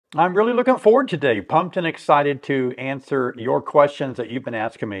I'm really looking forward today. Pumped and excited to answer your questions that you've been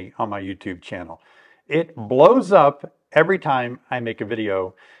asking me on my YouTube channel. It blows up every time I make a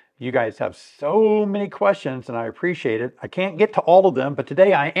video. You guys have so many questions and I appreciate it. I can't get to all of them, but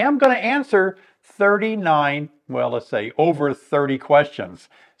today I am going to answer 39, well, let's say over 30 questions.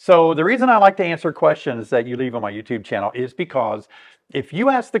 So the reason I like to answer questions that you leave on my YouTube channel is because if you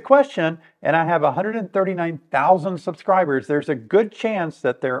ask the question and I have 139,000 subscribers, there's a good chance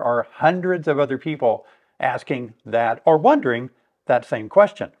that there are hundreds of other people asking that or wondering that same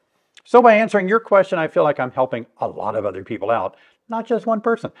question. So by answering your question, I feel like I'm helping a lot of other people out, not just one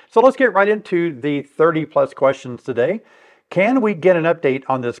person. So let's get right into the 30 plus questions today. Can we get an update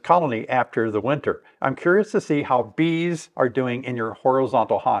on this colony after the winter? I'm curious to see how bees are doing in your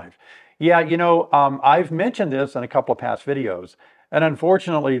horizontal hive. Yeah, I've mentioned this in a couple of past videos. And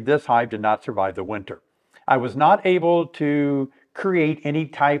unfortunately, this hive did not survive the winter. I was not able to create any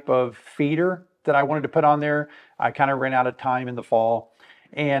type of feeder that I wanted to put on there. I kind of ran out of time in the fall.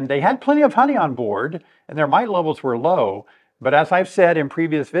 And they had plenty of honey on board, and their mite levels were low. But as I've said in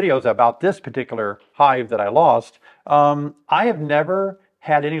previous videos about this particular hive that I lost, I have never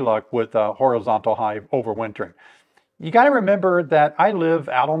had any luck with a horizontal hive overwintering. You got to remember that I live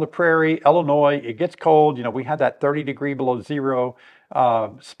out on the prairie, Illinois. It gets cold. We had that 30 degree below zero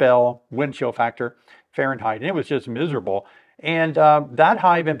spell, wind chill factor, Fahrenheit, and it was just miserable. And that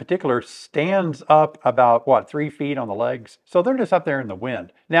hive in particular stands up about, 3 feet on the legs. So they're just up there in the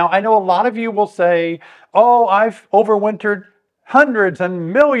wind. Now, I know a lot of you will say, oh, I've overwintered hundreds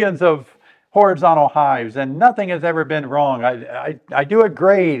and millions of horizontal hives and nothing has ever been wrong. I do it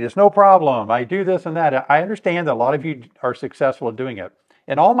great. It's no problem. I do this and that. I understand that a lot of you are successful at doing it.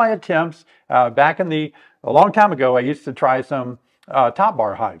 In all my attempts, back in a long time ago, I used to try some top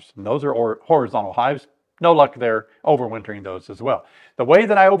bar hives. And those are horizontal hives. No luck there, overwintering those as well. The way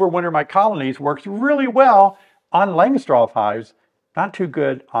that I overwinter my colonies works really well on Langstroth hives, not too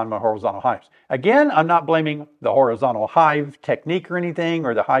good on my horizontal hives. Again, I'm not blaming the horizontal hive technique or anything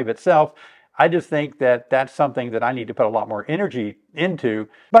or the hive itself. I just think that that's something that I need to put a lot more energy into.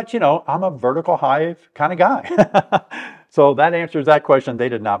 But I'm a vertical hive kind of guy. So that answers that question. They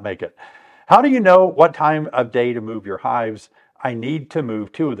did not make it. How do you know what time of day to move your hives? I need to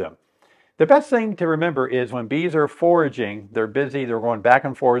move 2 of them. The best thing to remember is when bees are foraging, they're busy, they're going back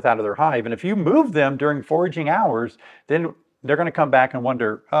and forth out of their hive. And if you move them during foraging hours, then they're going to come back and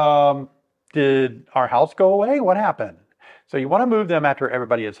wonder, did our house go away? What happened? So you want to move them after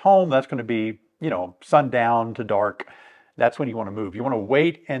everybody is home. That's going to be, sundown to dark. That's when you want to move. You want to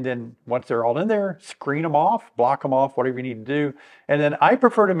wait, and then once they're all in there, screen them off, block them off, whatever you need to do. And then I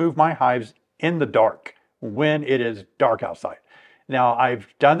prefer to move my hives in the dark when it is dark outside. Now, I've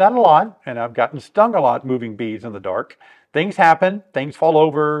done that a lot, and I've gotten stung a lot moving bees in the dark. Things happen, things fall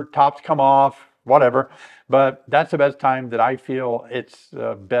over, tops come off, whatever. But that's the best time that I feel it's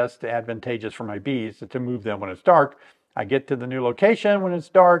best advantageous for my bees to move them when it's dark. I get to the new location when it's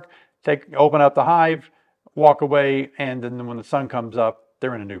dark, open up the hive, walk away, and then when the sun comes up,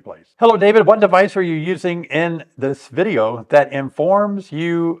 they're in a new place. Hello, David. What device are you using in this video that informs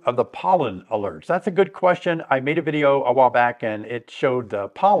you of the pollen alerts? That's a good question. I made a video a while back and it showed the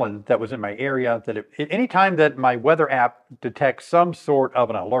pollen that was in my area. That anytime that my weather app detects some sort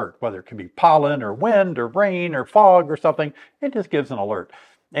of an alert, whether it could be pollen or wind or rain or fog or something, it just gives an alert.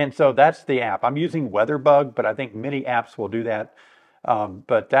 And so that's the app. I'm using WeatherBug, but I think many apps will do that.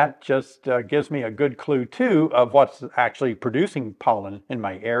 But that just gives me a good clue too of what's actually producing pollen in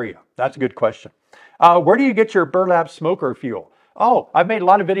my area. That's a good question. Where do you get your burlap smoker fuel? Oh, I've made a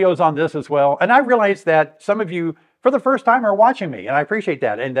lot of videos on this as well. And I realize that some of you for the first time are watching me, and I appreciate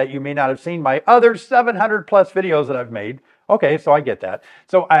that, and that you may not have seen my other 700 plus videos that I've made. Okay, so I get that.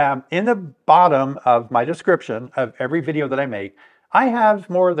 So in the bottom of my description of every video that I make, I have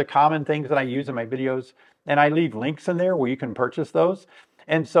more of the common things that I use in my videos, and I leave links in there where you can purchase those.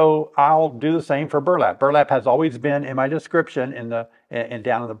 And so I'll do the same for burlap. Burlap has always been in my description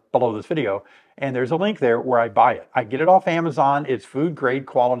below this video, and there's a link there where I buy it. I get it off Amazon. It's food grade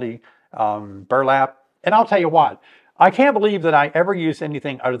quality burlap. And I'll tell you what, I can't believe that I ever use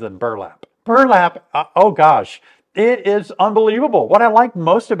anything other than burlap. Burlap, oh gosh. It is unbelievable. What I like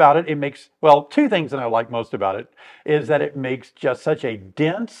most about it, well, 2 things that I like most about it is that it makes just such a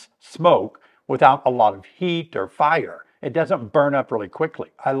dense smoke without a lot of heat or fire. It doesn't burn up really quickly.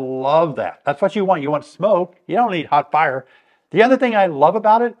 I love that. That's what you want. You want smoke. You don't need hot fire. The other thing I love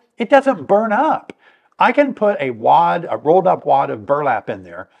about it, it doesn't burn up. I can put a rolled up wad of burlap in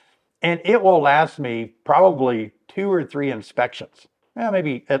there, and it will last me probably 2 or 3 inspections.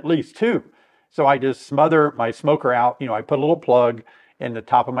 Maybe at least 2. So I just smother my smoker out. I put a little plug in the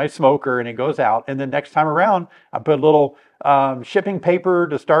top of my smoker and it goes out. And then next time around, I put a little shipping paper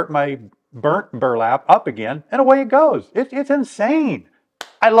to start my burnt burlap up again, and away it goes. It's insane.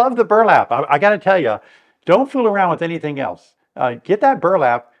 I love the burlap. I got to tell you, don't fool around with anything else. Get that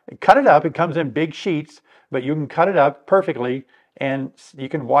burlap, cut it up. It comes in big sheets, but you can cut it up perfectly. And you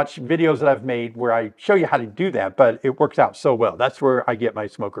can watch videos that I've made where I show you how to do that, but it works out so well. That's where I get my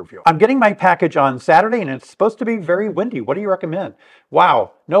smoker fuel. I'm getting my package on Saturday and it's supposed to be very windy. What do you recommend?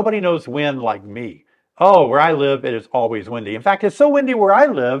 Wow, nobody knows wind like me. Oh, where I live, it is always windy. In fact, it's so windy where I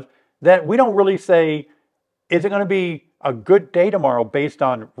live that we don't really say, is it going to be a good day tomorrow based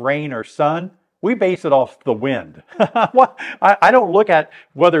on rain or sun? We base it off the wind. I don't look at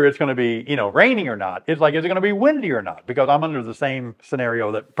whether it's going to be, raining or not. It's like, is it going to be windy or not? Because I'm under the same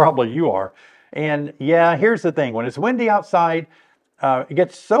scenario that probably you are. And yeah, here's the thing. When it's windy outside, it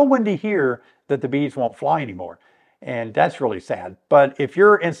gets so windy here that the bees won't fly anymore. And that's really sad. But if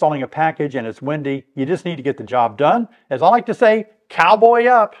you're installing a package and it's windy, you just need to get the job done. As I like to say, cowboy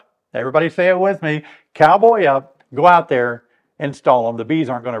up. Everybody say it with me. Cowboy up. Go out there. Install them. The bees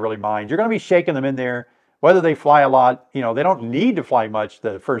aren't going to really mind. You're going to be shaking them in there. Whether they fly a lot, they don't need to fly much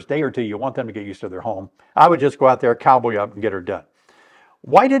the first day or two. You want them to get used to their home. I would just go out there, cowboy up, and get her done.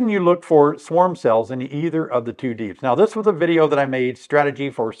 Why didn't you look for swarm cells in either of the two deeps? Now, this was a video that I made,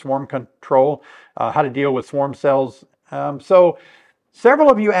 strategy for swarm control, how to deal with swarm cells. So several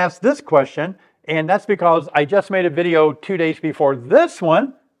of you asked this question, and that's because I just made a video 2 days before this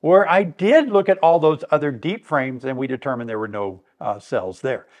one, where I did look at all those other deep frames and we determined there were no cells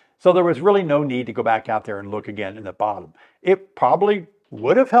there. So there was really no need to go back out there and look again in the bottom. It probably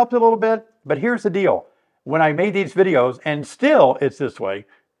would have helped a little bit, but here's the deal. When I made these videos, and still it's this way,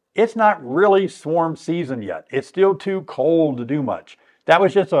 it's not really swarm season yet. It's still too cold to do much. That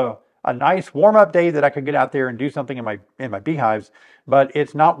was just a nice warm-up day that I could get out there and do something in my beehives, but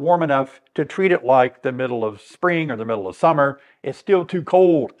it's not warm enough to treat it like the middle of spring or the middle of summer. It's still too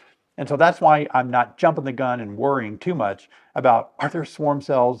cold. And so that's why I'm not jumping the gun and worrying too much about, are there swarm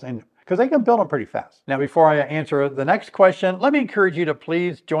cells? And because they can build them pretty fast. Now, before I answer the next question, let me encourage you to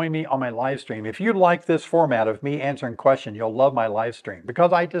please join me on my live stream. If you like this format of me answering questions, you'll love my live stream,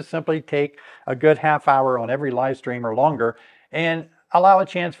 because I just simply take a good half hour on every live stream or longer and allow a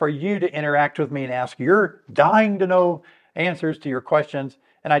chance for you to interact with me and ask your dying to know answers to your questions.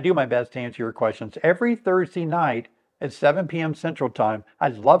 And I do my best to answer your questions every Thursday night at 7 p.m. Central Time.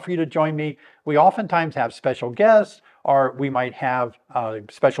 I'd love for you to join me. We oftentimes have special guests, or we might have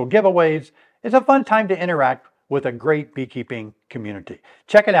special giveaways. It's a fun time to interact with a great beekeeping community.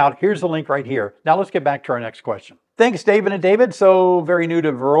 Check it out. Here's the link right here. Now let's get back to our next question. Thanks, David and David. So very new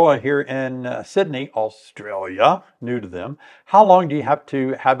to varroa here in Sydney, Australia. New to them. How long do you have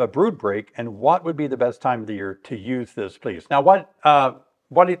to have a brood break, and what would be the best time of the year to use this, please? Now,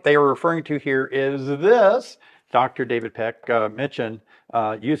 what they are referring to here is this. Dr. David Peck mentioned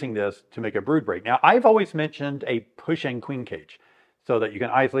using this to make a brood break. Now, I've always mentioned a push-in queen cage, so that you can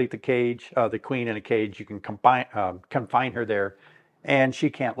isolate the cage, the queen in a cage. You can confine her there, and she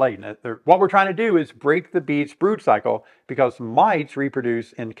can't lay. Now, what we're trying to do is break the bee's brood cycle, because mites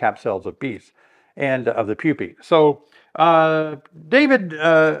reproduce in cap cells of bees and of the pupae. So David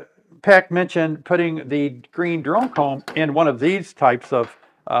Peck mentioned putting the green drone comb in one of these types of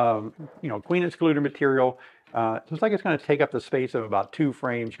queen excluder material. It looks like it's going to take up the space of about 2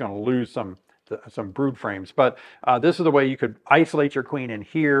 frames. You're going to lose some brood frames, but this is the way you could isolate your queen in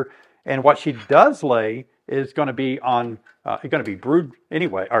here. And what she does lay is going to be on, brood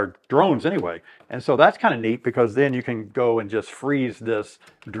anyway, or drones anyway. And so that's kind of neat, because then you can go and just freeze this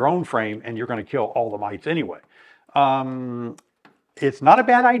drone frame and you're going to kill all the mites anyway. It's not a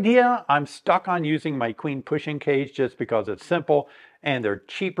bad idea. I'm stuck on using my queen pushing cage just because it's simple and they're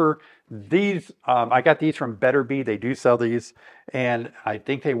cheaper. These, I got these from Better Bee. They do sell these, and I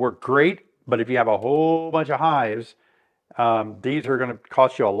think they work great. But if you have a whole bunch of hives, these are going to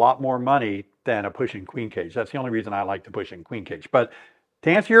cost you a lot more money than a pushing queen cage. That's the only reason I like the pushing queen cage. But to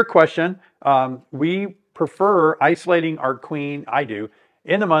answer your question, we prefer isolating our queen, I do,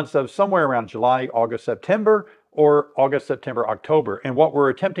 in the months of somewhere around July, August, September, or August, September, October. And what we're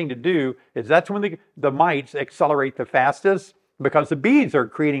attempting to do is that's when the mites accelerate the fastest, because the bees are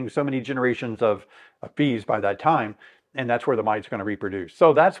creating so many generations of bees by that time, and that's where the mites are going to reproduce.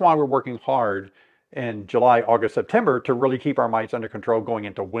 So that's why we're working hard in July, August, September to really keep our mites under control going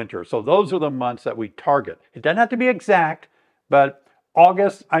into winter. So those are the months that we target. It doesn't have to be exact, but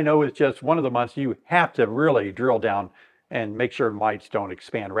August, I know, is just one of the months you have to really drill down and make sure mites don't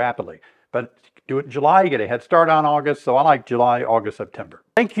expand rapidly. But do it in July, you get a head start on August. So I like July, August, September.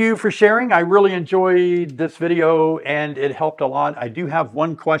 Thank you for sharing. I really enjoyed this video and it helped a lot. I do have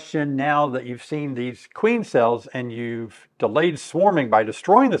one question now that you've seen these queen cells and you've delayed swarming by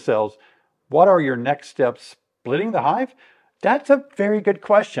destroying the cells. What are your next steps? Splitting the hive? That's a very good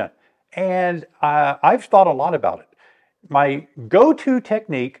question. And I've thought a lot about it. My go-to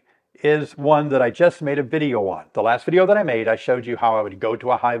technique is one that I just made a video on. The last video that I made, I showed you how I would go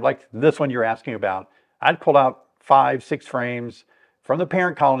to a hive like this one you're asking about. I'd pull out 5, 6 frames from the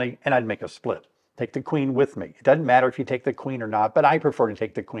parent colony and I'd make a split. Take the queen with me. It doesn't matter if you take the queen or not, but I prefer to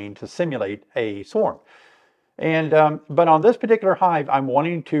take the queen to simulate a swarm. And but on this particular hive, I'm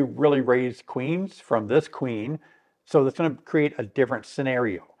wanting to really raise queens from this queen. So that's going to create a different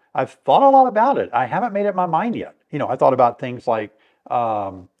scenario. I've thought a lot about it. I haven't made up my mind yet. You know, I thought about things like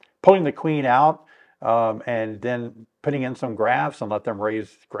pulling the queen out and then putting in some grafts and let them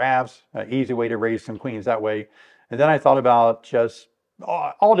raise grafts. An easy way to raise some queens that way. And then I thought about just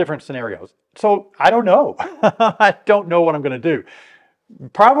all different scenarios. So I don't know. I don't know what I'm going to do.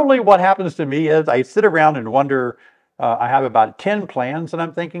 Probably what happens to me is I sit around and wonder, I have about 10 plans that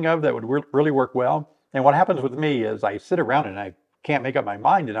I'm thinking of that would really work well. And what happens with me is I sit around and I can't make up my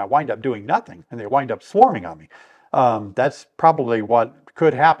mind and I wind up doing nothing and they wind up swarming on me. That's probably what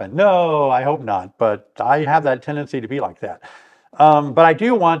could happen. No, I hope not, but I have that tendency to be like that. But I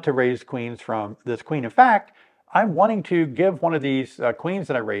do want to raise queens from this queen. In fact, I'm wanting to give one of these queens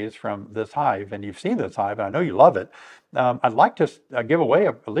that I raised from this hive, and you've seen this hive, and I know you love it. I'd like to give away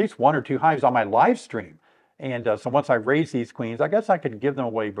at least 1 or 2 hives on my live stream. And so once I raise these queens, I guess I could give them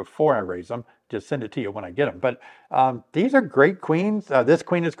away before I raise them. Just send it to you when I get them. But these are great queens. This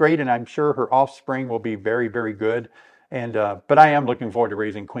queen is great, and I'm sure her offspring will be very, very good. And but I am looking forward to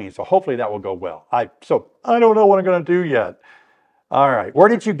raising queens, so hopefully that will go well. So I don't know what I'm going to do yet. All right, where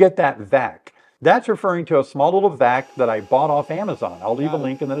did you get that vac? That's referring to a small little vac that I bought off Amazon. I'll leave a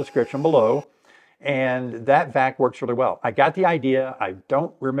link in the description below. And that vac works really well. I got the idea. I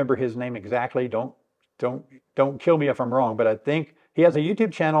don't remember his name exactly. Don't kill me if I'm wrong, but I think he has a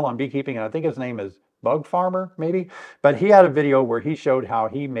YouTube channel on beekeeping, and I think his name is Bug Farmer, maybe. But he had a video where he showed how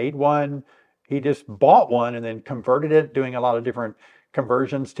he made one. He just bought one and then converted it, doing a lot of different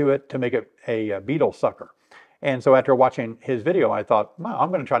conversions to it to make it a beetle sucker. And so after watching his video, I thought, wow, I'm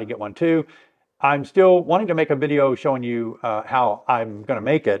going to try to get one too. I'm still wanting to make a video showing you how I'm going to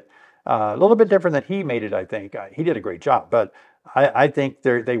make it. A little bit different than he made it, I think. He did a great job, but I think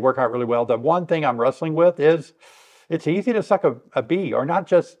they work out really well. The one thing I'm wrestling with is it's easy to suck a bee, or not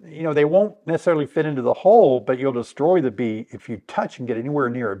just, you know, they won't necessarily fit into the hole, but you'll destroy the bee if you touch and get anywhere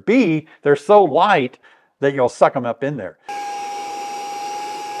near a bee. They're so light that you'll suck them up in there.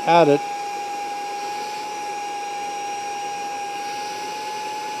 Got it.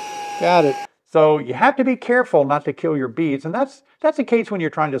 Got it. So you have to be careful not to kill your bees, and that's the case when you're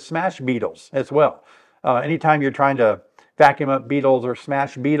trying to smash beetles as well. Anytime you're trying to vacuum up beetles or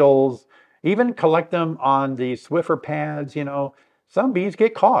smash beetles, even collect them on the Swiffer pads, you know, some bees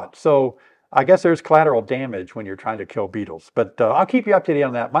get caught. So I guess there's collateral damage when you're trying to kill beetles. But I'll keep you up to date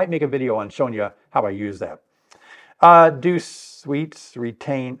on that. Might make a video on showing you how I use that. Do suits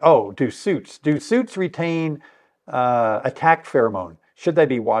retain attack pheromone? Should they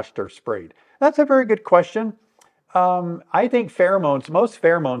be washed or sprayed? That's a very good question. I think most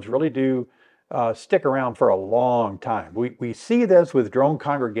pheromones really do stick around for a long time. We see this with drone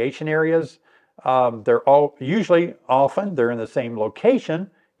congregation areas. They're often in the same location,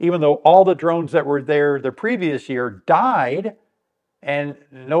 even though all the drones that were there the previous year died and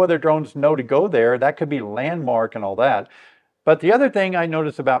no other drones know to go there. That could be landmark and all that. But the other thing I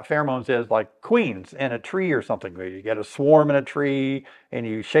notice about pheromones is like queens in a tree or something. You get a swarm in a tree and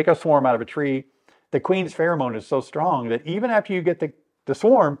you shake a swarm out of a tree. The queen's pheromone is so strong that even after you get the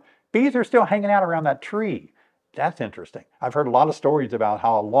swarm, bees are still hanging out around that tree. That's interesting. I've heard a lot of stories about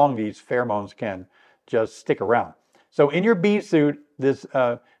how long these pheromones can just stick around. So in your bee suit, this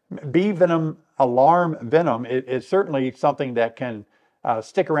bee venom, alarm venom, is certainly something that can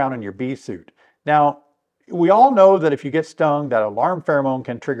stick around in your bee suit. Now, we all know that if you get stung, that alarm pheromone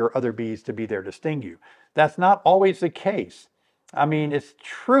can trigger other bees to be there to sting you. That's not always the case. I mean, it's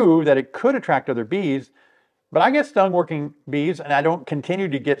true that it could attract other bees, but I get stung working bees and I don't continue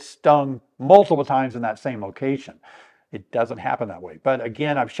to get stung multiple times in that same location. It doesn't happen that way. But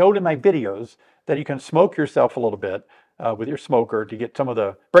again, I've showed in my videos that you can smoke yourself a little bit with your smoker to get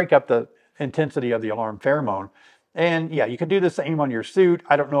break up the intensity of the alarm pheromone. And yeah, you can do the same on your suit.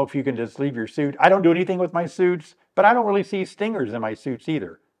 I don't know if you can just leave your suit. I don't do anything with my suits, but I don't really see stingers in my suits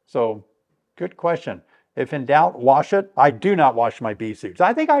either. So good question. If in doubt, wash it. I do not wash my bee suits.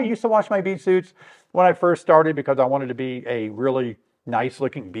 I think I used to wash my bee suits when I first started because I wanted to be a really nice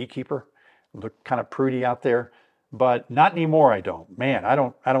looking beekeeper. Look kind of prudy out there, but not anymore. I don't. Man, I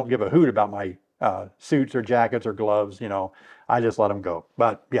don't give a hoot about my suits or jackets or gloves. You know, I just let them go.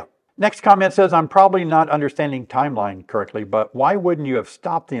 But yeah. Next comment says, I'm probably not understanding timeline correctly, but why wouldn't you have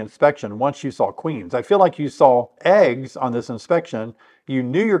stopped the inspection once you saw queens? I feel like you saw eggs on this inspection. You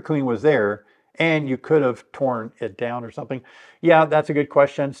knew your queen was there and you could have torn it down or something. Yeah, that's a good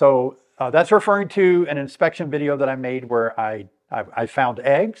question. So that's referring to an inspection video that I made where I found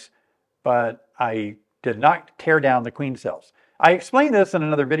eggs, but I did not tear down the queen cells. I explained this in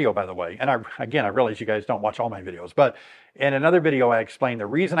another video, by the way, and I realize you guys don't watch all my videos, but in another video I explained the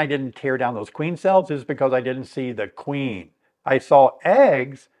reason I didn't tear down those queen cells is because I didn't see the queen. I saw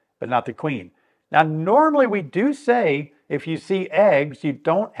eggs, but not the queen. Now, normally we do say if you see eggs, you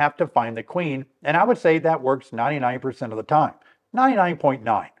don't have to find the queen, and I would say that works 99% of the time,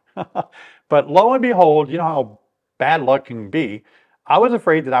 99.9. But lo and behold, you know how bad luck can be. I was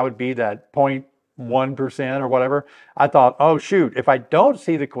afraid that I would be that 0.1% or whatever. I thought, oh shoot, if I don't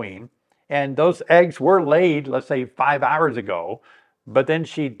see the queen and those eggs were laid, let's say 5 hours ago, but then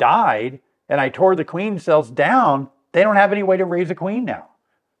she died and I tore the queen cells down, they don't have any way to raise a queen now.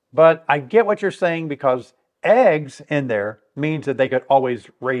 But I get what you're saying because eggs in there means that they could always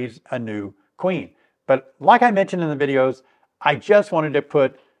raise a new queen. But like I mentioned in the videos, I just wanted to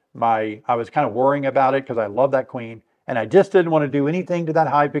put I was kind of worrying about it because I love that queen. And I just didn't want to do anything to that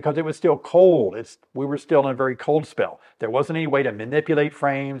hive because it was still cold. We were still in a very cold spell. There wasn't any way to manipulate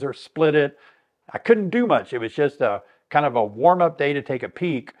frames or split it. I couldn't do much. It was just a kind of a warm-up day to take a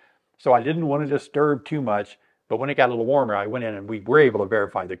peek. So I didn't want to disturb too much. But when it got a little warmer, I went in and we were able to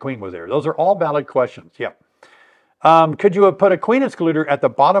verify the queen was there. Those are all valid questions. Yeah. Could you have put a queen excluder at the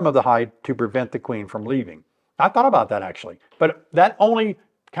bottom of the hive to prevent the queen from leaving? I thought about that actually. But that only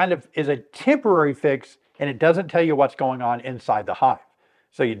kind of is a temporary fix, and it doesn't tell you what's going on inside the hive.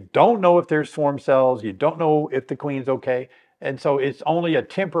 So you don't know if there's swarm cells, you don't know if the queen's okay, and so it's only a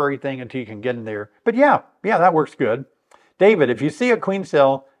temporary thing until you can get in there. But yeah, that works good. David, if you see a queen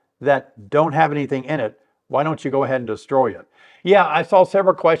cell that don't have anything in it, why don't you go ahead and destroy it? Yeah, I saw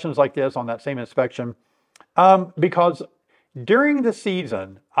several questions like this on that same inspection, because during the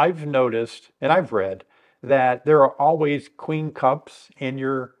season, I've noticed, and I've read, that there are always queen cups in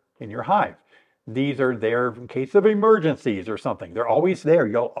your hive. These are there in case of emergencies or something. They're always there.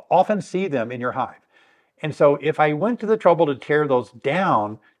 You'll often see them in your hive. And so if I went to the trouble to tear those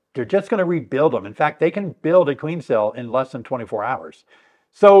down, they're just going to rebuild them. In fact, they can build a queen cell in less than 24 hours.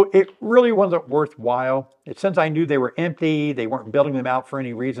 So it really wasn't worthwhile. Since I knew they were empty, they weren't building them out for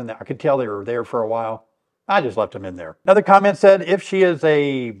any reason, that I could tell they were there for a while, I just left them in there. Another comment said, if she is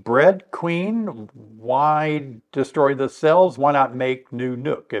a bred queen, why destroy the cells? Why not make new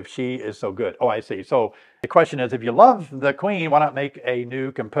nuc if she is so good? Oh, I see. So the question is, if you love the queen, why not make a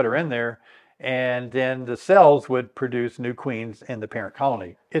nuc and put her in there? And then the cells would produce new queens in the parent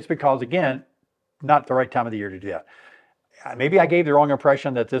colony. It's because, again, not the right time of the year to do that. Maybe I gave the wrong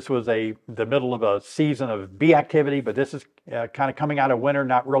impression that this was the middle of a season of bee activity, but this is kind of coming out of winter,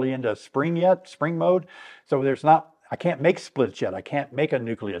 not really into spring yet, spring mode. So I can't make splits yet. I can't make a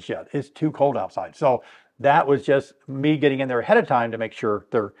nucleus yet. It's too cold outside. So that was just me getting in there ahead of time to make sure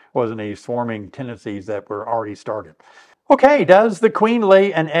there wasn't any swarming tendencies that were already started. Okay, does the queen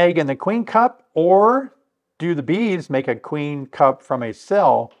lay an egg in the queen cup, or do the bees make a queen cup from a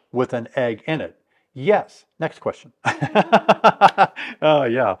cell with an egg in it? Yes. Next question. Oh,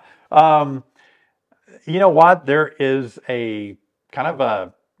 yeah. You know what? There is a kind of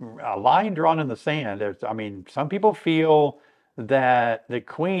a line drawn in the sand. Some people feel that the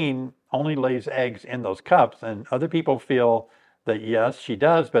queen only lays eggs in those cups, and other people feel that yes, she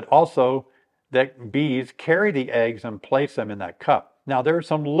does, but also that bees carry the eggs and place them in that cup. Now, there's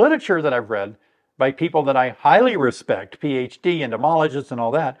some literature that I've read by people that I highly respect, PhD, entomologists and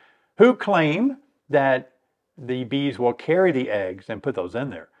all that, who claim that the bees will carry the eggs and put those in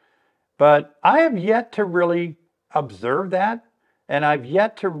there. But I have yet to really observe that, and I've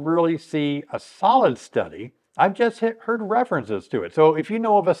yet to really see a solid study. I've just heard references to it. So if you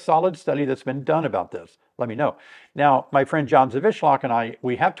know of a solid study that's been done about this, let me know. Now, my friend John Zavishlock and I,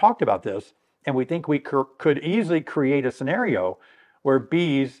 we have talked about this, and we think we could easily create a scenario where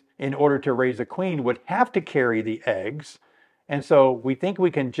bees, in order to raise a queen, would have to carry the eggs. And so we think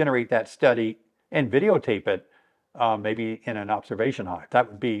we can generate that study and videotape it, maybe in an observation hive.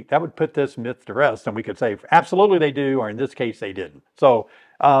 That would put this myth to rest, and we could say absolutely they do, or in this case they didn't. So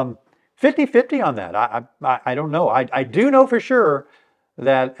 50-50 on that. I don't know. I do know for sure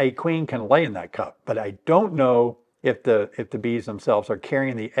that a queen can lay in that cup, but I don't know if the bees themselves are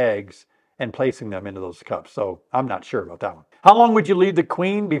carrying the eggs and placing them into those cups. So I'm not sure about that one. How long would you leave the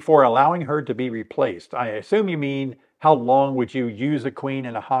queen before allowing her to be replaced? I assume you mean how long would you use a queen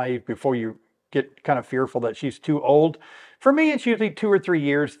in a hive before you get kind of fearful that she's too old? For me, it's usually 2 or 3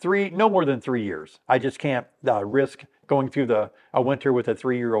 years, no more than 3 years. I just can't risk going through a winter with a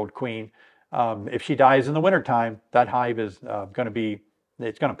 3-year-old queen. If she dies in the wintertime, that hive is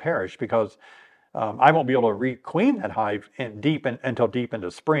it's going to perish because I won't be able to re-queen that hive until deep into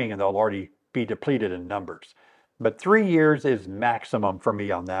spring, and they'll already be depleted in numbers. But 3 years is maximum for me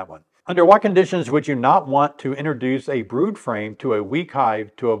on that one. Under what conditions would you not want to introduce a brood frame to a weak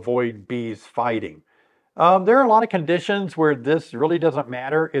hive to avoid bees fighting? There are a lot of conditions where this really doesn't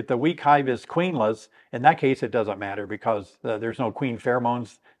matter. If the weak hive is queenless, in that case it doesn't matter because there's no queen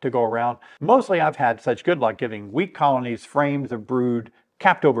pheromones to go around. Mostly I've had such good luck giving weak colonies frames of brood,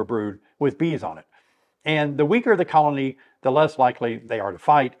 capped over brood with bees on it. And the weaker the colony, the less likely they are to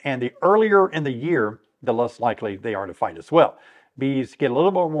fight. And the earlier in the year, the less likely they are to fight as well. Bees get a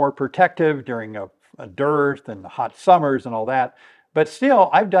little bit more protective during a dearth and the hot summers and all that. But still,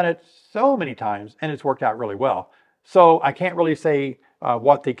 I've done it so many times and it's worked out really well. So I can't really say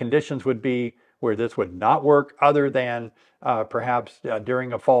what the conditions would be where this would not work, other than perhaps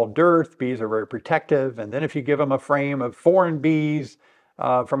during a fall dearth, bees are very protective. And then if you give them a frame of foreign bees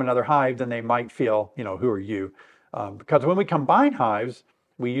from another hive, then they might feel, who are you? Because when we combine hives,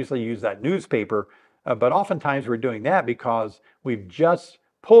 we usually use that newspaper, but oftentimes we're doing that because we've just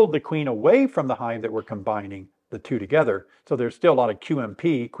pulled the queen away from the hive that we're combining the two together. So there's still a lot of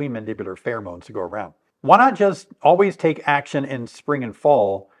QMP, queen mandibular pheromones, to go around. Why not just always take action in spring and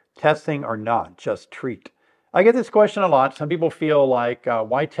fall, testing or not, just treat? I get this question a lot. Some people feel like,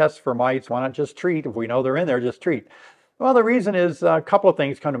 why test for mites? Why not just treat? If we know they're in there, just treat. Well, the reason is a couple of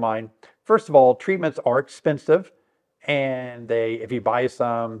things come to mind. First of all, treatments are expensive, and if you buy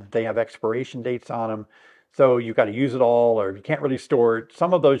some, they have expiration dates on them. So you've got to use it all, or you can't really store it.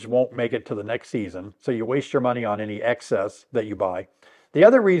 Some of those won't make it to the next season. So you waste your money on any excess that you buy. The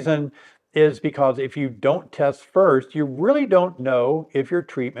other reason is because if you don't test first, you really don't know if your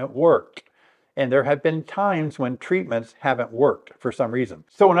treatment worked. And there have been times when treatments haven't worked for some reason.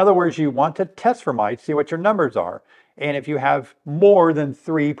 So in other words, you want to test for mites, see what your numbers are. And if you have more than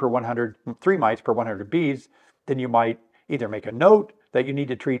 3 mites per 100 bees, then you might either make a note that you need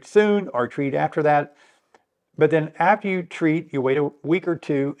to treat soon or treat after that. But then after you treat, you wait a week or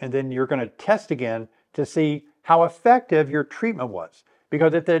two, and then you're going to test again to see how effective your treatment was.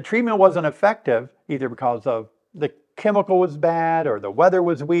 Because if the treatment wasn't effective, either because of the chemical was bad, or the weather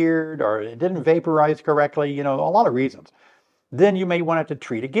was weird, or it didn't vaporize correctly, a lot of reasons, then you may want to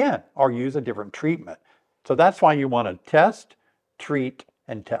treat again or use a different treatment. So that's why you want to test, treat,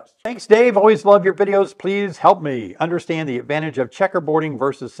 and test. Thanks, Dave. Always love your videos. Please help me understand the advantage of checkerboarding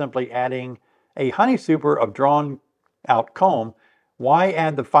versus simply adding a honey super of drawn out comb. Why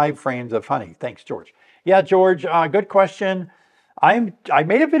add the 5 frames of honey? Thanks, George. Yeah, George, good question. I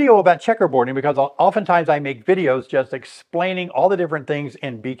made a video about checkerboarding because oftentimes I make videos just explaining all the different things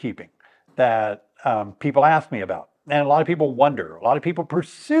in beekeeping that people ask me about. And a lot of people wonder. A lot of people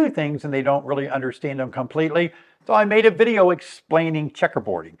pursue things and they don't really understand them completely. So I made a video explaining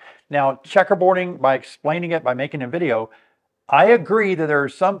checkerboarding. Now, checkerboarding, by explaining it, by making a video, I agree that there are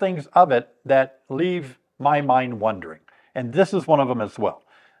some things of it that leave my mind wondering. And this is one of them as well.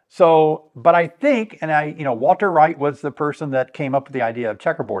 So, but I think, and Walter Wright was the person that came up with the idea of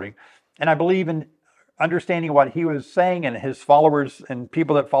checkerboarding. And I believe in understanding what he was saying, and his followers and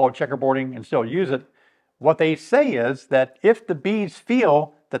people that follow checkerboarding and still use it. What they say is that if the bees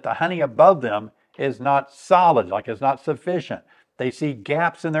feel that the honey above them is not solid, like it's not sufficient, they see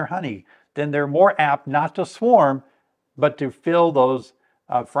gaps in their honey, then they're more apt not to swarm, but to fill those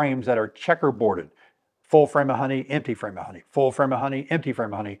frames that are checkerboarded. Full frame of honey, empty frame of honey, full frame of honey, empty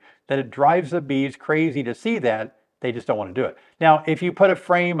frame of honey. That it drives the bees crazy to see that. They just don't want to do it. Now, if you put a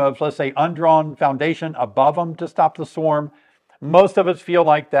frame of, let's say, undrawn foundation above them to stop the swarm, most of us feel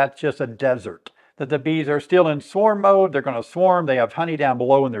like that's just a desert. That the bees are still in swarm mode. They're going to swarm. They have honey down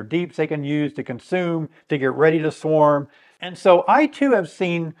below in their deeps they can use to consume, to get ready to swarm. And so I too have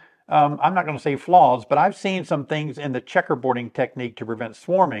seen, I'm not going to say flaws, but I've seen some things in the checkerboarding technique to prevent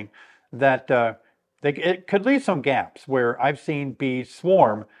swarming that it could leave some gaps where I've seen bees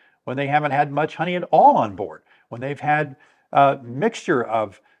swarm when they haven't had much honey at all on board, when they've had a mixture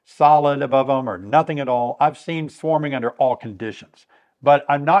of solid above them or nothing at all. I've seen swarming under all conditions. But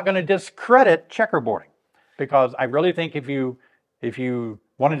I'm not going to discredit checkerboarding, because I really think if you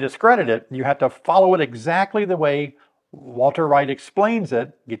want to discredit it, you have to follow it exactly the way Walter Wright explains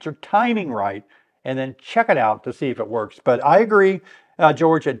it, get your timing right, and then check it out to see if it works. But I agree,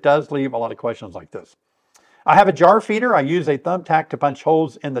 George, it does leave a lot of questions like this. I have a jar feeder. I use a thumbtack to punch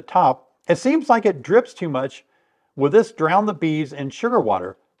holes in the top. It seems like it drips too much. Will this drown the bees in sugar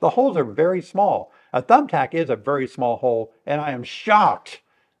water? The holes are very small. A thumbtack is a very small hole, and I am shocked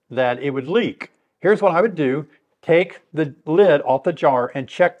that it would leak. Here's what I would do. Take the lid off the jar and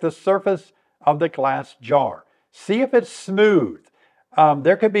check the surface of the glass jar. See if it's smooth.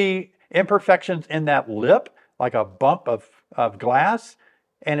 There could be imperfections in that lip, like a bump of glass,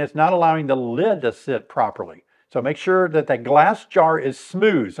 and it's not allowing the lid to sit properly. So make sure that the glass jar is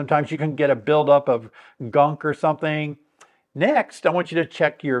smooth. Sometimes you can get a buildup of gunk or something. Next, I want you to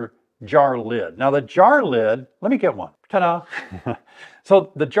check your jar lid. Now the jar lid, let me get one. Ta-da!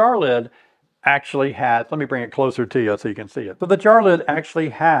 So the jar lid actually has, let me bring it closer to you so you can see it. So the jar lid actually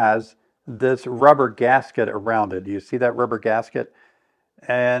has this rubber gasket around it. Do you see that rubber gasket?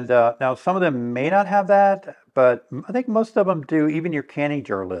 And now some of them may not have that, but I think most of them do, even your canning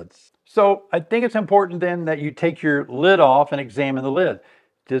jar lids. So I think it's important then that you take your lid off and examine the lid.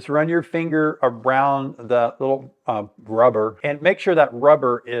 Just run your finger around the little rubber and make sure that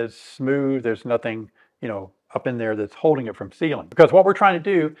rubber is smooth. There's nothing, up in there that's holding it from sealing. Because what we're trying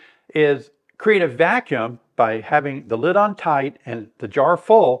to do is create a vacuum by having the lid on tight and the jar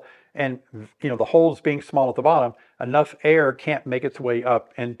full, and the holes being small at the bottom. Enough air can't make its way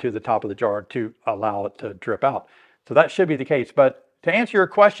up into the top of the jar to allow it to drip out. So that should be the case. But to answer your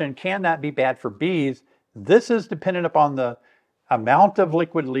question, can that be bad for bees? This is dependent upon the amount of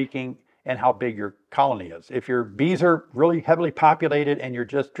liquid leaking and how big your colony is. If your bees are really heavily populated and you're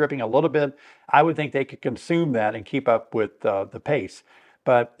just dripping a little bit, I would think they could consume that and keep up with the pace.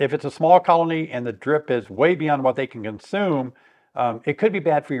 But if it's a small colony and the drip is way beyond what they can consume, it could be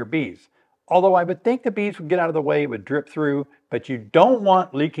bad for your bees. Although I would think the bees would get out of the way, it would drip through, but you don't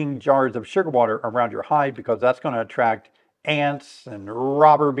want leaking jars of sugar water around your hive because that's going to attract ants and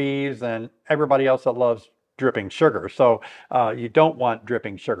robber bees and everybody else that loves dripping sugar. So you don't want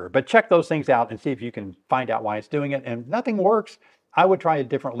dripping sugar. But check those things out and see if you can find out why it's doing it. And if nothing works, I would try a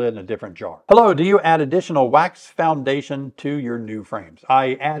different lid in a different jar. Hello, do you add additional wax foundation to your new frames?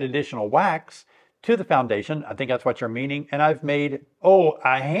 I add additional wax to the foundation. I think that's what you're meaning. And I've made,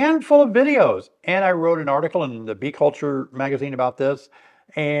 a handful of videos. And I wrote an article in the Bee Culture magazine about this.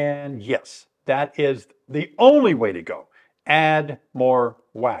 And yes, that is the only way to go. Add more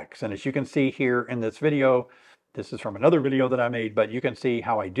wax. And as you can see here in this video, this is from another video that I made, but you can see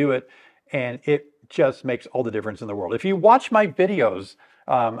how I do it. And it just makes all the difference in the world. If you watch my videos,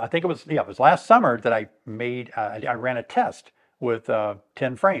 I think it was last summer that I made, I ran a test with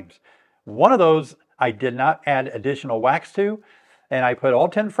 10 frames. One of those I did not add additional wax to, and I put all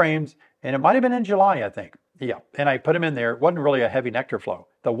 10 frames, and it might have been in July, I think. Yeah, and I put them in there. It wasn't really a heavy nectar flow.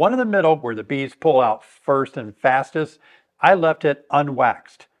 The one in the middle where the bees pull out first and fastest, I left it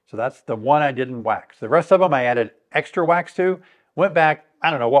unwaxed. So that's the one I didn't wax. The rest of them I added extra wax to, went back,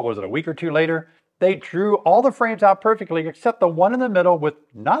 I don't know, what was it, a week or two later? They drew all the frames out perfectly except the one in the middle with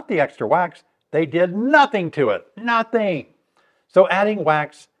not the extra wax. They did nothing to it, nothing. So adding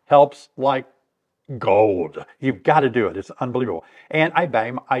wax helps like gold. You've got to do it. It's unbelievable. And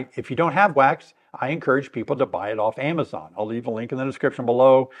if you don't have wax, I encourage people to buy it off Amazon. I'll leave a link in the description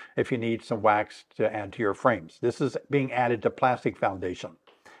below if you need some wax to add to your frames. This is being added to plastic foundation.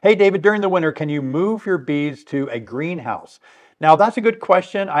 Hey, David, during the winter, can you move your bees to a greenhouse? Now, that's a good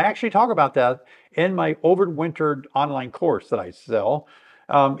question. I actually talk about that in my overwintered online course that I sell.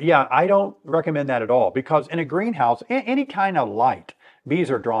 I don't recommend that at all because in a greenhouse, any kind of light, bees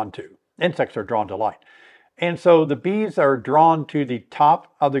are drawn to. Insects are drawn to light. And so the bees are drawn to the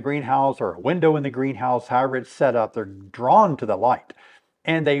top of the greenhouse or a window in the greenhouse, however it's set up, they're drawn to the light.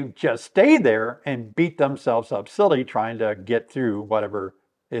 And they just stay there and beat themselves up silly trying to get through whatever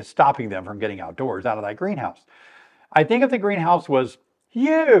is stopping them from getting outdoors out of that greenhouse. I think if the greenhouse was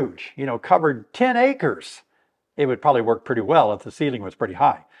huge, covered 10 acres, it would probably work pretty well if the ceiling was pretty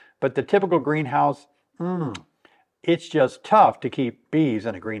high. But the typical greenhouse, it's just tough to keep bees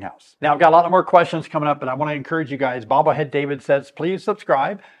in a greenhouse. Now, I've got a lot more questions coming up, but I want to encourage you guys. Bobblehead David says, please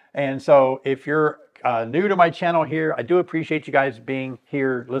subscribe. And so if you're new to my channel here, I do appreciate you guys being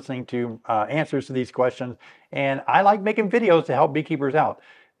here, listening to answers to these questions. And I like making videos to help beekeepers out.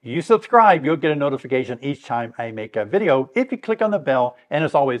 You subscribe, you'll get a notification each time I make a video if you click on the bell, and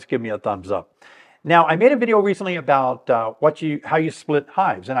as always, give me a thumbs up. Now, I made a video recently about how you split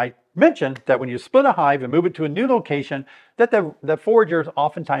hives, and I mentioned that when you split a hive and move it to a new location, that the foragers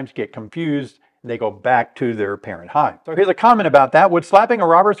oftentimes get confused They go back to their parent hive. So here's a comment about that. Would slapping a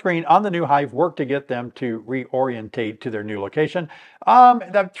robber screen on the new hive work to get them to reorientate to their new location?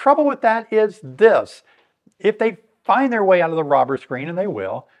 The trouble with that is this. If they find their way out of the robber screen, and they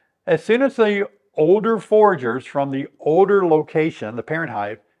will, as soon as the older foragers from the older location, the parent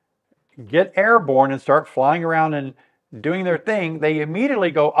hive, get airborne and start flying around and doing their thing, they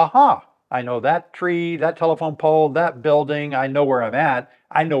immediately go, aha, I know that tree, that telephone pole, that building, I know where I'm at,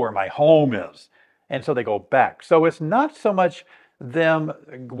 I know where my home is. And so they go back. So it's not so much them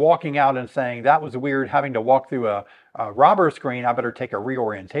walking out and saying, that was weird having to walk through a robber screen, I better take a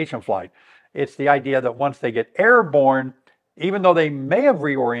reorientation flight. It's the idea that once they get airborne, even though they may have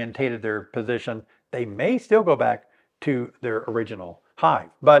reorientated their position, they may still go back to their original hive.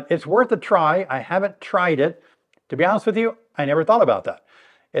 But it's worth a try. I haven't tried it. To be honest with you, I never thought about that.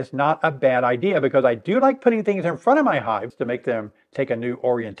 It's not a bad idea because I do like putting things in front of my hives to make them take a new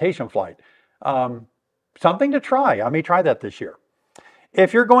orientation flight. Something to try. I may try that this year.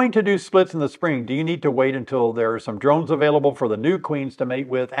 If you're going to do splits in the spring, do you need to wait until there are some drones available for the new queens to mate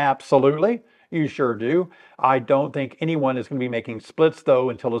with? Absolutely. You sure do. I don't think anyone is going to be making splits though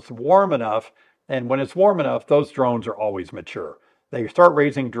until it's warm enough. And when it's warm enough, those drones are always mature. They start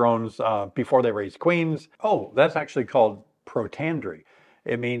raising drones before they raise queens. Oh, that's actually called protandry.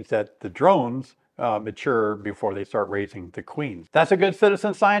 It means that the drones mature before they start raising the queens. That's a good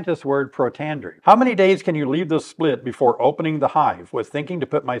citizen scientist word, protandry. How many days can you leave the split before opening the hive? Was thinking to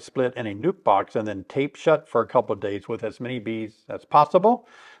put my split in a nuke box and then tape shut for a couple of days with as many bees as possible,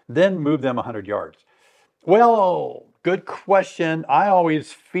 then move them 100 yards. Well, good question. I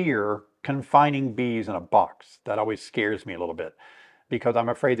always fear confining bees in a box. That always scares me a little bit, because I'm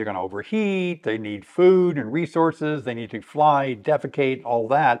afraid they're going to overheat, they need food and resources, they need to fly, defecate, all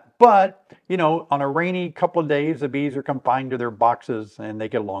that. But, you know, on a rainy couple of days, the bees are confined to their boxes and they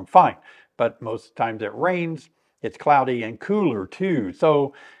get along fine. But most times it rains, it's cloudy and cooler too.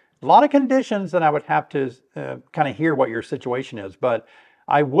 So a lot of conditions that I would have to kind of hear what your situation is. But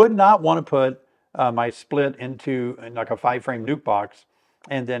I would not want to put my split into like a 5-frame nuke box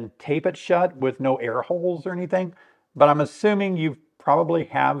and then tape it shut with no air holes or anything. But I'm assuming you probably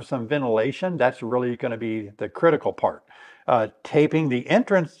have some ventilation. That's really going to be the critical part. Taping the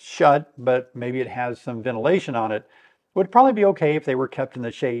entrance shut, but maybe it has some ventilation on it, would probably be okay if they were kept in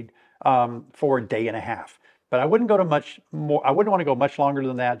the shade for a day and a half. But I wouldn't go to much more. I wouldn't want to go much longer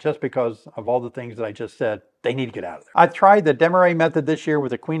than that, just because of all the things that I just said. They need to get out of there. I tried the Demarest method this year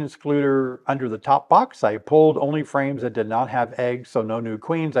with a queen excluder under the top box. I pulled only frames that did not have eggs, so no new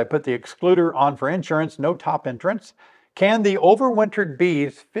queens. I put the excluder on for insurance, no top entrance. Can the overwintered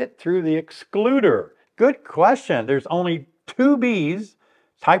bees fit through the excluder? Good question. There's only 2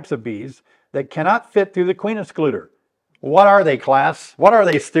 types of bees, that cannot fit through the queen excluder. What are they, class? What are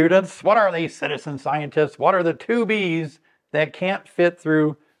they, students? What are they, citizen scientists? What are the 2 bees that can't fit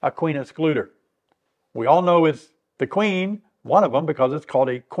through a queen excluder? We all know it's the queen, one of them, because it's called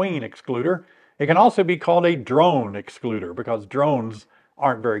a queen excluder. It can also be called a drone excluder, because drones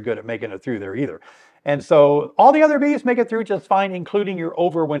aren't very good at making it through there either. And so all the other bees make it through just fine, including your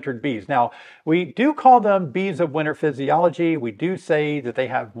overwintered bees. Now, we do call them bees of winter physiology. We do say that they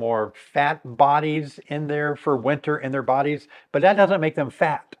have more fat bodies in there for winter in their bodies, but that doesn't make them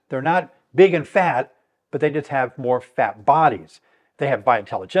fat. They're not big and fat, but they just have more fat bodies. They have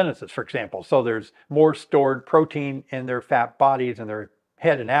biointelligenesis, for example. So there's more stored protein in their fat bodies and their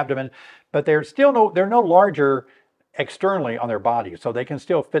head and abdomen, but they're no larger externally on their body, so they can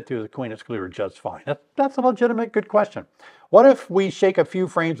still fit through the queen excluder just fine. That's a legitimate good question. What if we shake a few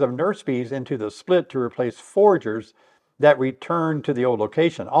frames of nurse bees into the split to replace foragers that return to the old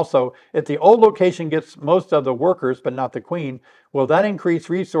location? Also, if the old location gets most of the workers but not the queen, will that increase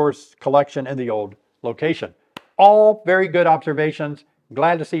resource collection in the old location? All very good observations.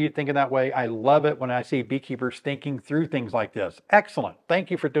 Glad to see you thinking that way. I love it when I see beekeepers thinking through things like this. Excellent.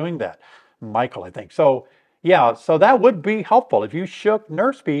 Thank you for doing that, Michael, I think. So yeah, so that would be helpful. If you shook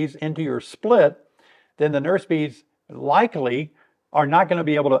nurse bees into your split, then the nurse bees likely are not going to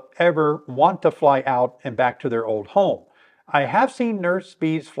be able to ever want to fly out and back to their old home. I have seen nurse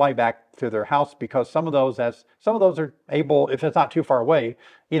bees fly back to their house, because some of those are able, if it's not too far away,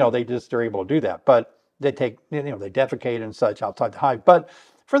 you know, they're able to do that. But they take, you know, they defecate and such outside the hive. But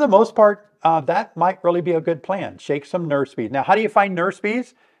for the most part, that might really be a good plan. Shake some nurse bees. Now, how do you find nurse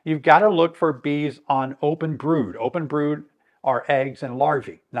bees? You've got to look for bees on open brood. Open brood are eggs and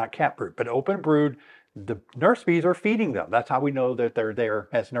larvae, not cat brood. But open brood, the nurse bees are feeding them. That's how we know that they're there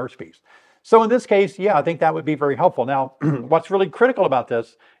as nurse bees. So in this case, yeah, I think that would be very helpful. Now, what's really critical about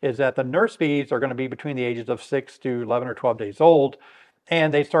this is that the nurse bees are going to be between the ages of 6 to 11 or 12 days old.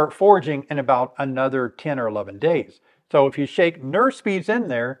 and they start foraging in about another 10 or 11 days. So if you shake nurse bees in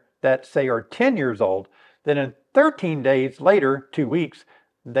there that say are 10 years old, then in 13 days later, 2 weeks,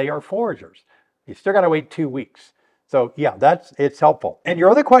 they are foragers. You still got to wait 2 weeks. So yeah, it's helpful. And your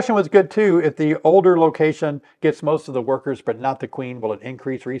other question was good too. If the older location gets most of the workers but not the queen, will it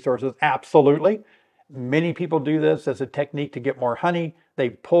increase resources? Absolutely. Many people do this as a technique to get more honey. They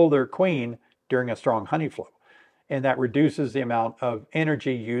pull their queen during a strong honey flow, and that reduces the amount of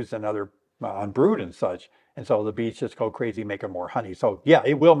energy used in other on brood and such. And so the bees just go crazy making more honey. So yeah,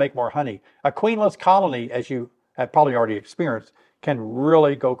 it will make more honey. A queenless colony, as you have probably already experienced, can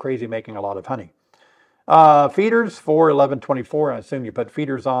really go crazy making a lot of honey. Feeders for 11/24. I assume you put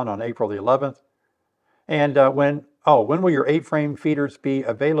feeders on April the 11th. And when will your 8-frame feeders be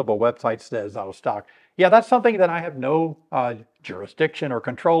available? Website says out of stock. Yeah, that's something that I have no jurisdiction or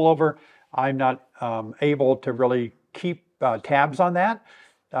control over. I'm not able to really keep tabs on that.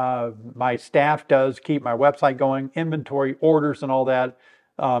 My staff does keep my website going, inventory, orders, and all that.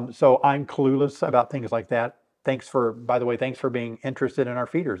 So I'm clueless about things like that. By the way, thanks for being interested in our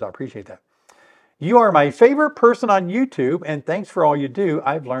feeders. I appreciate that. You are my favorite person on YouTube, and thanks for all you do.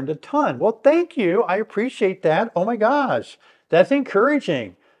 I've learned a ton. Well, thank you. I appreciate that. Oh my gosh, that's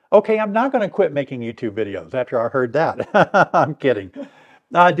encouraging. Okay, I'm not going to quit making YouTube videos after I heard that. I'm kidding.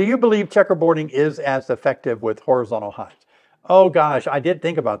 Do you believe checkerboarding is as effective with horizontal hives? Oh gosh, I did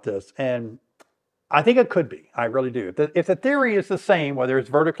think about this, and I think it could be. I really do. If the theory is the same, whether it's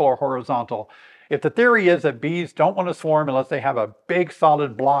vertical or horizontal, if the theory is that bees don't want to swarm unless they have a big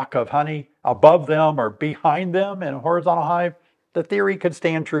solid block of honey above them or behind them in a horizontal hive, the theory could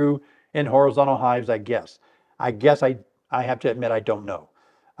stand true in horizontal hives, I guess. I have to admit I don't know.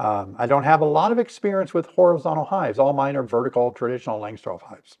 I don't have a lot of experience with horizontal hives. All mine are vertical, traditional Langstroth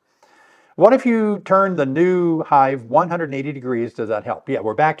hives. What if you turn the new hive 180 degrees? Does that help? Yeah,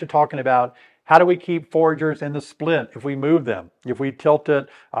 we're back to talking about how do we keep foragers in the split if we move them? If we tilt it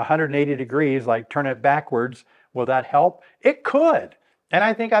 180 degrees, like turn it backwards, will that help? It could. And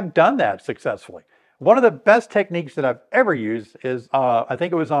I think I've done that successfully. One of the best techniques that I've ever used is, I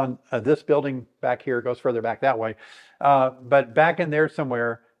think it was on this building back here. It goes further back that way. But back in there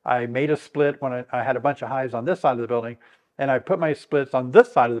somewhere, I made a split when I had a bunch of hives on this side of the building, and I put my splits on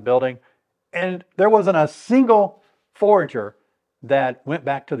this side of the building, and there wasn't a single forager that went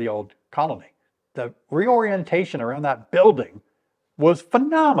back to the old colony. The reorientation around that building was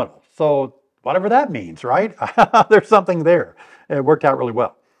phenomenal. So whatever that means, right? There's something there. It worked out really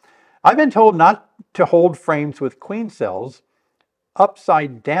well. I've been told not to hold frames with queen cells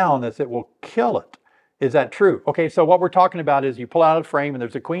upside down as it will kill it. Is that true? Okay, so what we're talking about is you pull out a frame and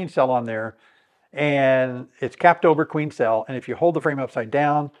there's a queen cell on there and it's capped over queen cell. And if you hold the frame upside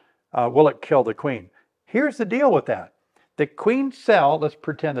down, will it kill the queen? Here's the deal with that. The queen cell, let's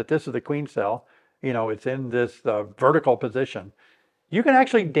pretend that this is the queen cell. You know, it's in this vertical position. You can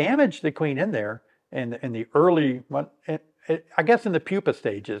actually damage the queen in there in the early, I guess in the pupa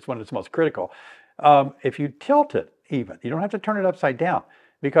stages when it's most critical. If you tilt it even, you don't have to turn it upside down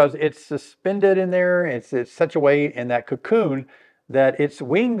because it's suspended in there. It's such a way in that cocoon that its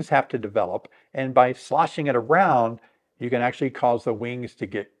wings have to develop. And by sloshing it around, you can actually cause the wings to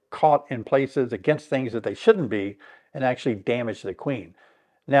get caught in places against things that they shouldn't be and actually damage the queen.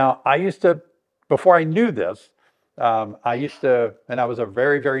 Now, I used to, before I knew this, and I was a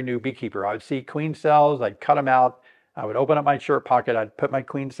very, very new beekeeper, I would see queen cells, I'd cut them out, I would open up my shirt pocket, I'd put my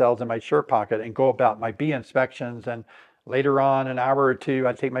queen cells in my shirt pocket and go about my bee inspections. And later on, an hour or two,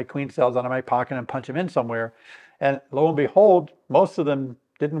 I'd take my queen cells out of my pocket and punch them in somewhere. And lo and behold, most of them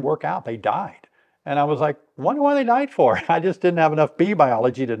didn't work out. They died. And I was like, wonder why they died for. I just didn't have enough bee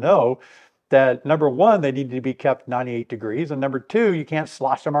biology to know that number one, they needed to be kept 98 degrees. And number two, you can't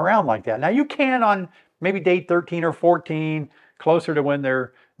slosh them around like that. Now you can on maybe day 13 or 14, closer to when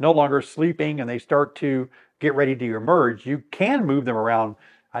they're no longer sleeping and they start to get ready to emerge. You can move them around,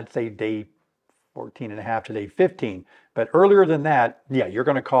 I'd say day 14 and a half to day 15. But earlier than that, yeah, you're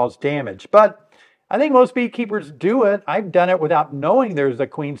going to cause damage. But I think most beekeepers do it. I've done it without knowing there's a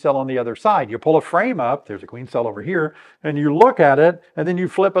queen cell on the other side. You pull a frame up, there's a queen cell over here, and you look at it, and then you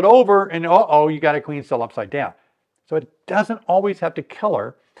flip it over, and uh-oh, you got a queen cell upside down. So it doesn't always have to kill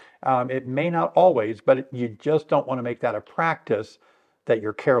her. It may not always, but you just don't want to make that a practice that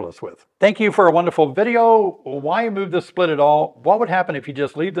you're careless with. Thank you for a wonderful video. Why move the split at all? What would happen if you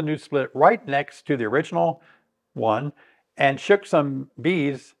just leave the new split right next to the original one and shook some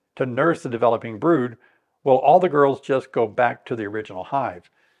bees to nurse the developing brood? Will all the girls just go back to the original hive?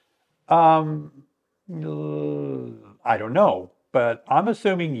 I don't know, but I'm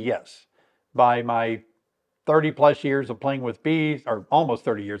assuming yes. By my 30 plus years of playing with bees, or almost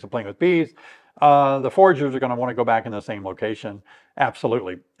 30 years of playing with bees, the foragers are going to want to go back in the same location.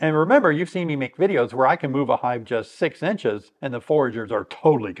 Absolutely. And remember, you've seen me make videos where I can move a hive just 6 inches and the foragers are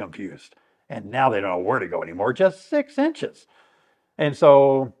totally confused. And now they don't know where to go anymore, just 6 inches. And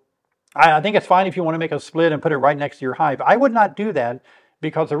so I think it's fine if you want to make a split and put it right next to your hive. I would not do that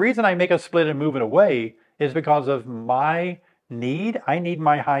because the reason I make a split and move it away is because of my need. I need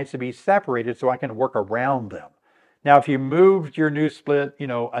my hives to be separated so I can work around them. Now, if you moved your new split,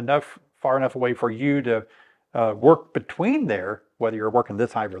 far enough away for you to work between there, whether you're working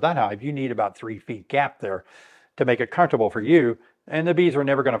this hive or that hive, you need about 3 feet gap there to make it comfortable for you. And the bees are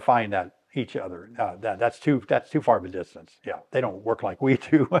never going to find each other. That's too far of a distance. Yeah, they don't work like we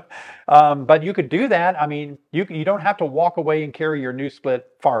do. But you could do that. I mean, you don't have to walk away and carry your new split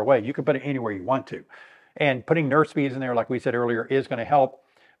far away. You can put it anywhere you want to. And putting nurse bees in there, like we said earlier, is going to help.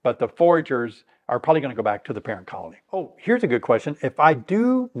 But the foragers are probably going to go back to the parent colony. Oh, here's a good question. If I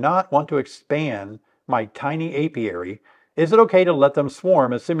do not want to expand my tiny apiary, is it okay to let them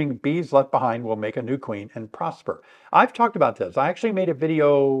swarm, assuming bees left behind will make a new queen and prosper? I've talked about this. I actually made a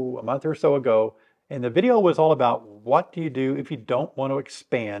video a month or so ago, and the video was all about what do you do if you don't want to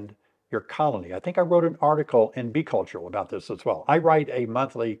expand your colony. I think I wrote an article in Bee Culture about this as well. I write a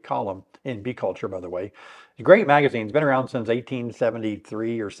monthly column in Bee Culture, by the way. A great magazine. It's been around since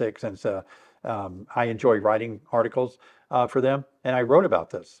 1873 or 6, and so I enjoy writing articles for them. And I wrote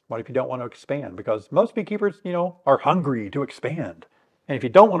about this. What if you don't want to expand? Because most beekeepers, are hungry to expand. And if you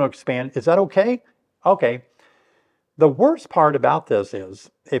don't want to expand, is that okay? Okay. The worst part about this is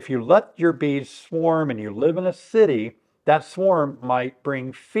if you let your bees swarm and you live in a city, that swarm might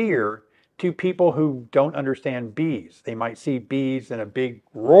bring fear to people who don't understand bees. They might see bees in a big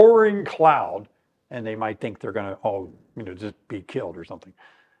roaring cloud and they might think they're going to just be killed or something.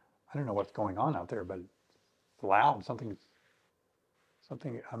 I don't know what's going on out there, but it's loud. Something,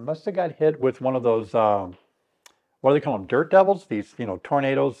 I must have got hit with one of those, what do they call them? Dirt devils? These,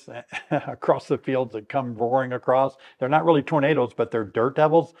 tornadoes across the fields that come roaring across. They're not really tornadoes, but they're dirt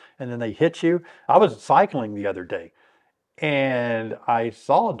devils. And then they hit you. I was cycling the other day and I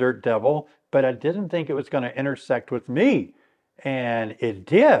saw a dirt devil, but I didn't think it was going to intersect with me. And it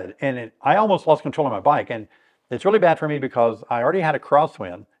did. And I almost lost control of my bike. And it's really bad for me because I already had a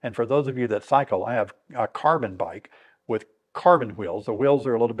crosswind. And for those of you that cycle, I have a carbon bike with carbon wheels. The wheels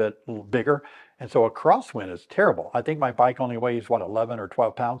are a little bit bigger. And so a crosswind is terrible. I think my bike only weighs, 11 or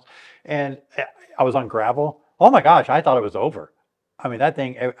 12 pounds. And I was on gravel. Oh my gosh, I thought it was over. I mean, that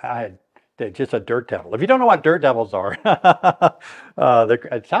thing, I had just a dirt devil. If you don't know what dirt devils are,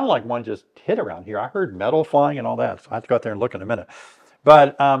 it sounded like one just hit around here. I heard metal flying and all that. So I have to go out there and look in a minute.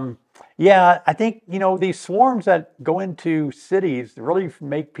 But yeah, I think, these swarms that go into cities really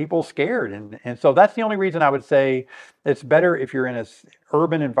make people scared. And so that's the only reason I would say it's better if you're in an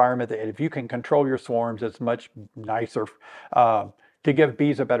urban environment, that if you can control your swarms, it's much nicer to give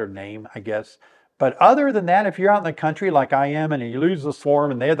bees a better name, I guess. But other than that, if you're out in the country like I am and you lose the swarm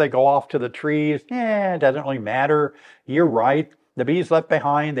and there they go off to the trees, it doesn't really matter. You're right. The bees left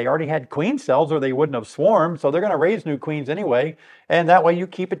behind, they already had queen cells or they wouldn't have swarmed. So they're going to raise new queens anyway. And that way you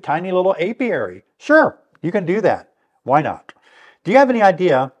keep a tiny little apiary. Sure, you can do that. Why not? Do you have any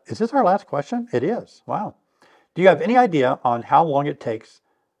idea? Is this our last question? It is. Wow. Do you have any idea on how long it takes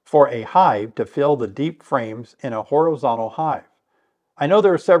for a hive to fill the deep frames in a horizontal hive? I know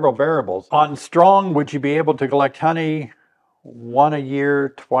there are several variables. On strong, would you be able to collect honey 1 a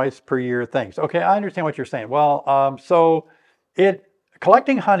year, twice per year, things? Okay, I understand what you're saying. Well,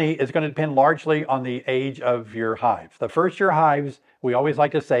 collecting honey is going to depend largely on the age of your hive. The first year hives, we always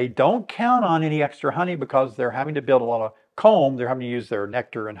like to say, don't count on any extra honey because they're having to build a lot of comb. They're having to use their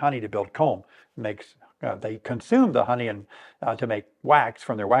nectar and honey to build comb. They consume the honey and to make wax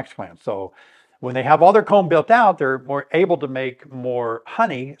from their wax glands. So when they have all their comb built out, they're more able to make more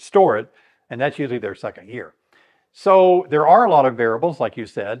honey, store it, and that's usually their second year. So there are a lot of variables, like you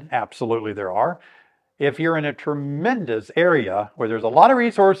said. Absolutely there are. If you're in a tremendous area where there's a lot of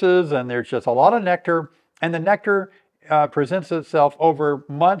resources and there's just a lot of nectar, and the nectar presents itself over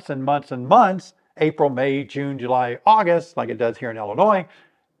months and months and months, April, May, June, July, August, like it does here in Illinois,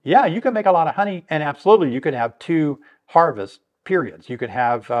 yeah, you can make a lot of honey. And absolutely, you could have 2 harvest periods. You could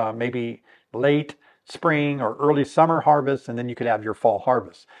have maybe late spring or early summer harvest, and then you could have your fall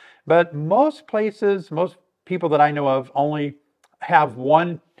harvest. But most places, most people that I know of only have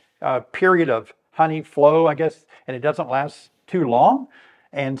 1 period of honey flow, I guess, and it doesn't last too long.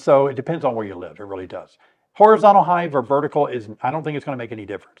 And so it depends on where you live. It really does. Horizontal hive or vertical I don't think it's going to make any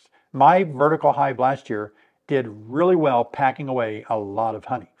difference. My vertical hive last year did really well packing away a lot of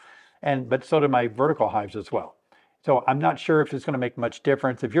honey. but so do my vertical hives as well. So I'm not sure if it's going to make much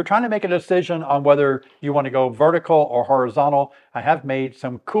difference. If you're trying to make a decision on whether you want to go vertical or horizontal, I have made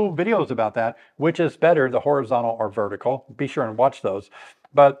some cool videos about that. Which is better, the horizontal or vertical? Be sure and watch those.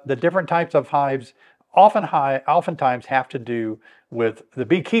 But the different types of hives oftentimes have to do with the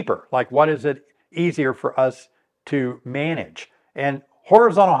beekeeper. Like, what is it easier for us to manage? And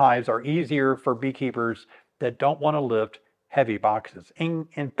horizontal hives are easier for beekeepers that don't want to lift heavy boxes.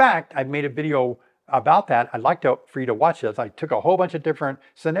 In fact, I've made a video about that. I'd like for you to watch this. I took a whole bunch of different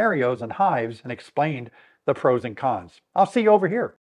scenarios and hives and explained the pros and cons. I'll see you over here.